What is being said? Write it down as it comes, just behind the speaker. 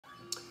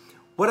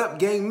What up,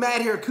 gang?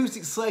 Matt here,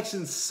 Acoustic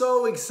Selection.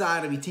 So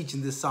excited to be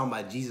teaching this song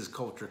by Jesus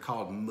Culture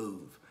called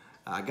Move.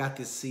 I got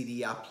this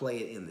CD, I play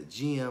it in the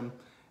gym,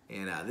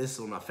 and this is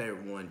one of my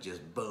favorite ones.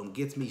 Just boom,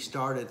 gets me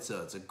started,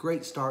 so it's a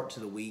great start to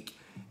the week.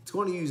 It's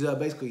going to use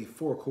basically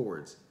 4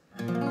 chords.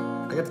 I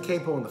got the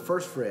capo on the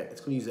 1st fret.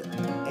 It's going to use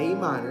an A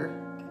minor,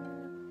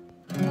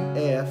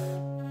 F,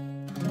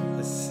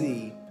 a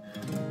C,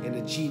 and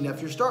a G. Now,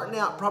 if you're starting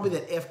out, probably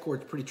that F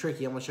chord's pretty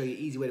tricky. I'm going to show you an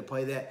easy way to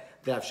play that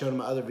I've shown in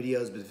my other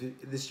videos, but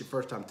if this is your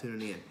first time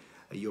tuning in,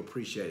 you'll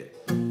appreciate it.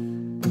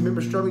 Remember,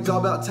 strumming's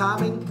all about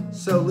timing,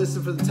 so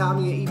listen for the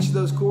timing of each of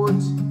those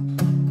chords.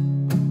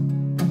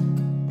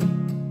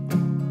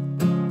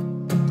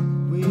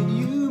 When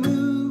you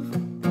move,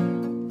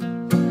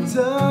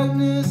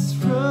 darkness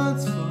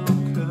runs for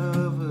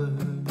cover.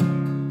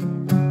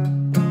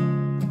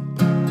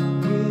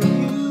 When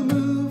you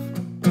move,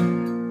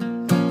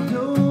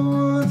 no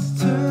one's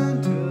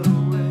turned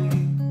away.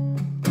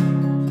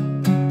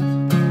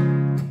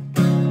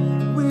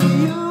 When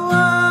you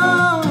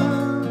are,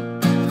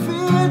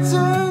 fear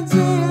turns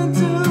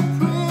into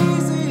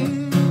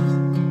praises.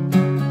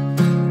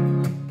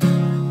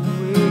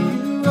 Where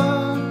you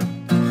are,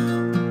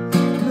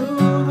 no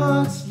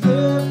heart's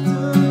left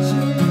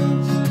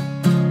unchanged.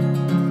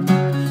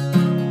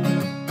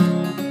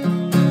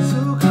 So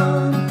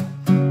come,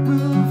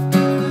 move,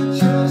 let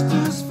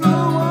justice flow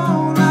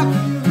on like a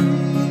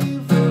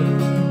river.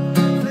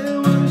 Let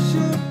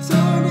worship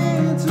turn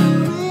into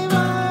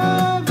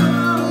revival.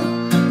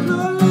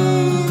 Lord,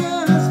 lead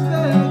us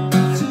back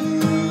to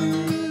you.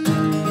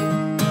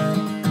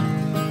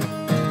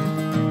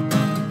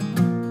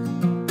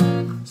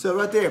 So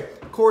right there,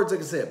 chords,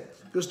 like I said,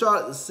 you'll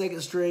start at the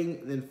 2nd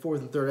string, then 4th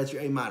and 3rd. That's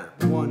your A minor.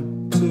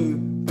 1,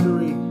 2,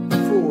 3,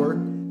 4.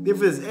 Then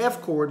for this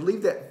F chord,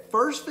 leave that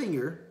 1st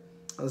finger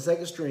on the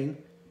 2nd string,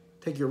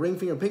 take your ring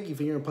finger and pinky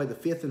finger and play the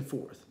 5th and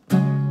 4th.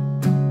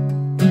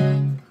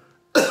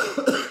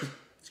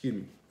 Excuse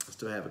me, I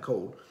still have a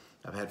cold.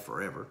 I've had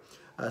forever.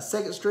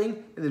 2nd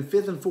string, and then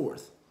 5th and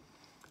 4th.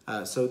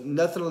 So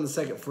nothing on the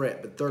 2nd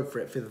fret, but 3rd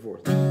fret, 5th and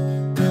 4th.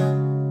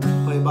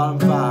 Play bottom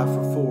 5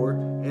 for 4,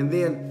 and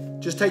then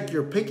just take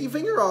your pinky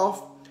finger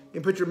off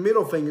and put your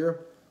middle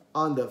finger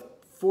on the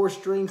 4th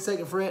string,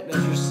 2nd fret,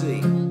 that's your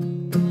C.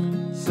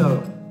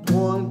 So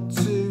 1,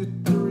 2,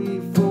 3,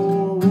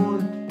 4,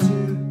 1,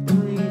 2,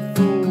 3,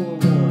 4,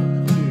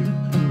 1, 2,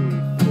 3,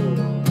 4,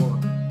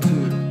 1, 2.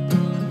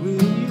 When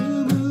you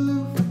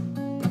move,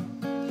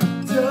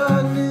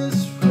 darkness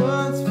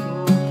runs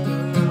for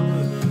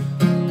cover.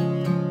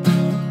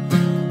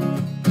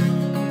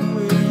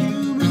 When you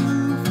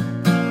move,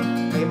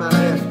 A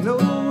minor F, no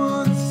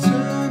one's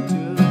turned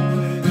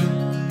away.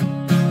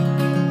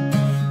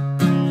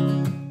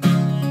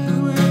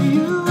 Where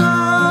you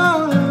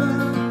are,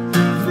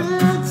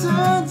 fear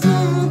turns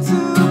into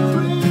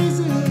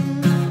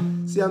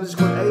praises. See, I'm just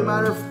going A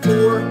minor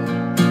 4,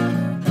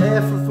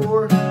 F for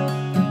 4,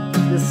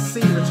 this is C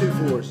for 2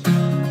 4s.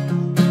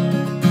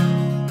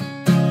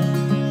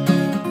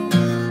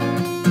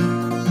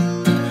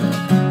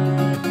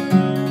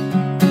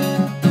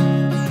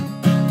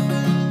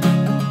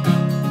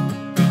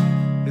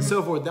 And so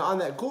forth. Now on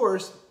that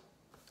chorus,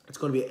 it's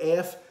going to be an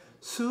F.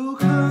 So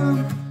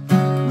come,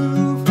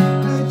 move,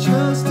 let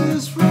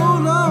justice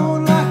roll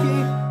on like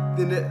it.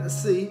 Then a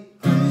C.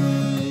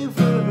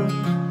 River,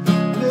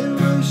 let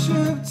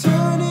worship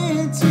turn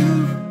into.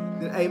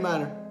 Then A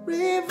minor.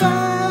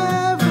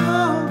 Revival,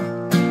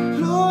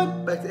 Lord,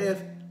 back to F.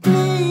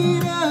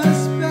 Lead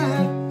us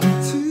back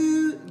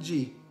to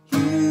G.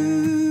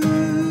 You.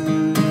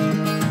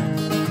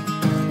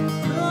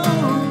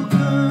 Oh,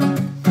 come,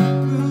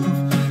 move,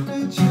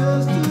 let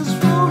justice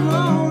roll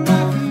on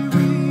like a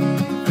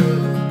river.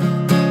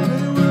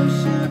 Let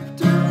worship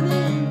turn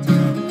into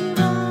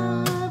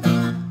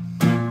revival.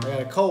 I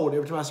got a cold.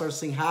 Every time I start to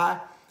sing high,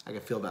 I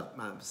can feel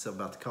myself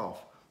about to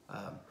cough.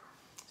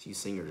 So you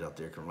singers out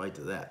there can relate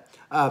to that.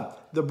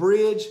 The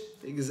bridge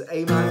is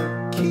A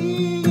minor,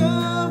 King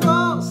of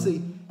all,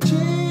 C,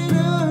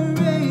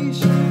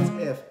 generations,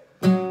 F.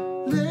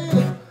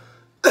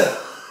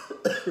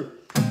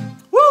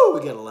 Woo, we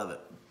gotta love it.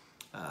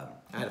 I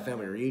had a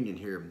family reunion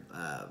here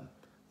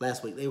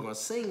last week. They were gonna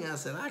sing. I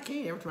said, I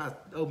can't. Every time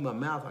I open my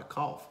mouth, I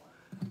cough.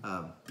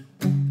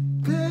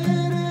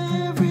 Let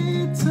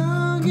every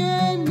tongue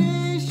and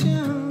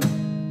nation,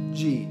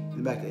 G,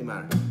 then back to A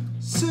minor.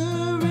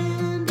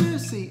 Surrender,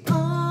 see,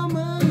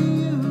 honor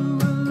you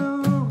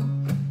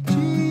alone,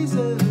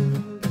 Jesus.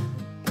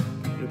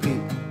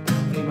 Repeat,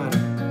 A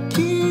minor.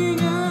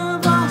 King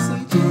of all,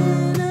 say,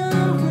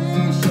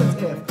 generations,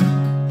 F.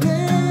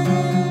 Let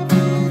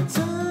every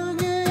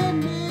tongue and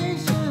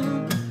nation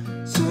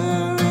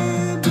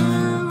surrender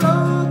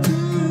all to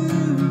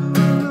you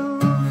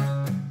alone.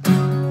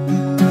 You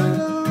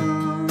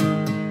alone.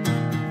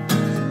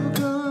 So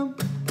come,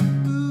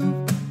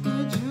 move,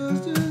 let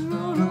justice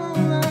roll on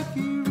like a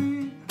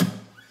river.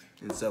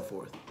 And so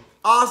forth.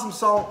 Awesome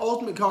song,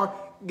 ultimate guitar.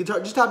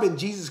 Just type in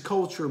Jesus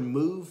Culture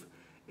Move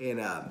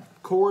in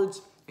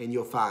chords, and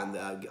you'll find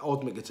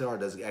Ultimate Guitar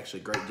does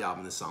actually a great job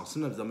in this song.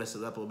 Sometimes they'll mess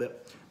it up a little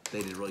bit.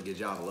 They did a really good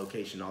job of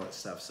location, all that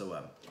stuff. So,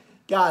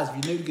 guys, if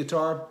you're new to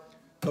guitar,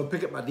 go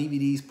pick up my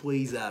DVDs,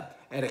 please, at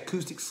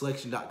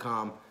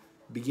acousticselection.com.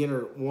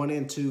 Beginner 1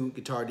 and 2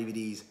 guitar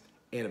DVDs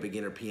and a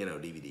beginner piano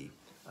DVD.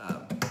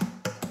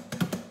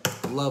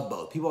 Love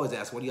both. People always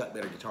ask, what do you like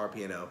better, guitar or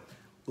piano?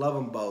 Love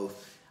them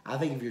both. I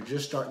think if you're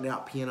just starting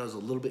out, piano is a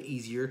little bit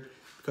easier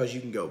because you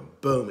can go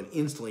boom and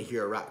instantly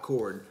hear a right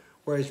chord.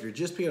 Whereas if you're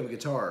just picking up a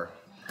guitar,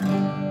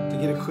 to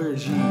get a clear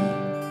G, it's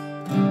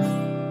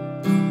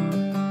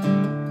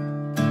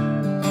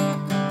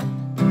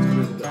a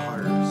little bit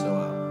harder.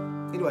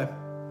 So anyway,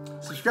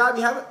 subscribe if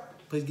you haven't.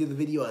 Please give the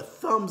video a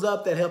thumbs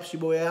up. That helps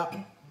your boy out.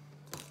 And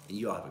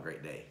you all have a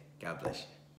great day. God bless you.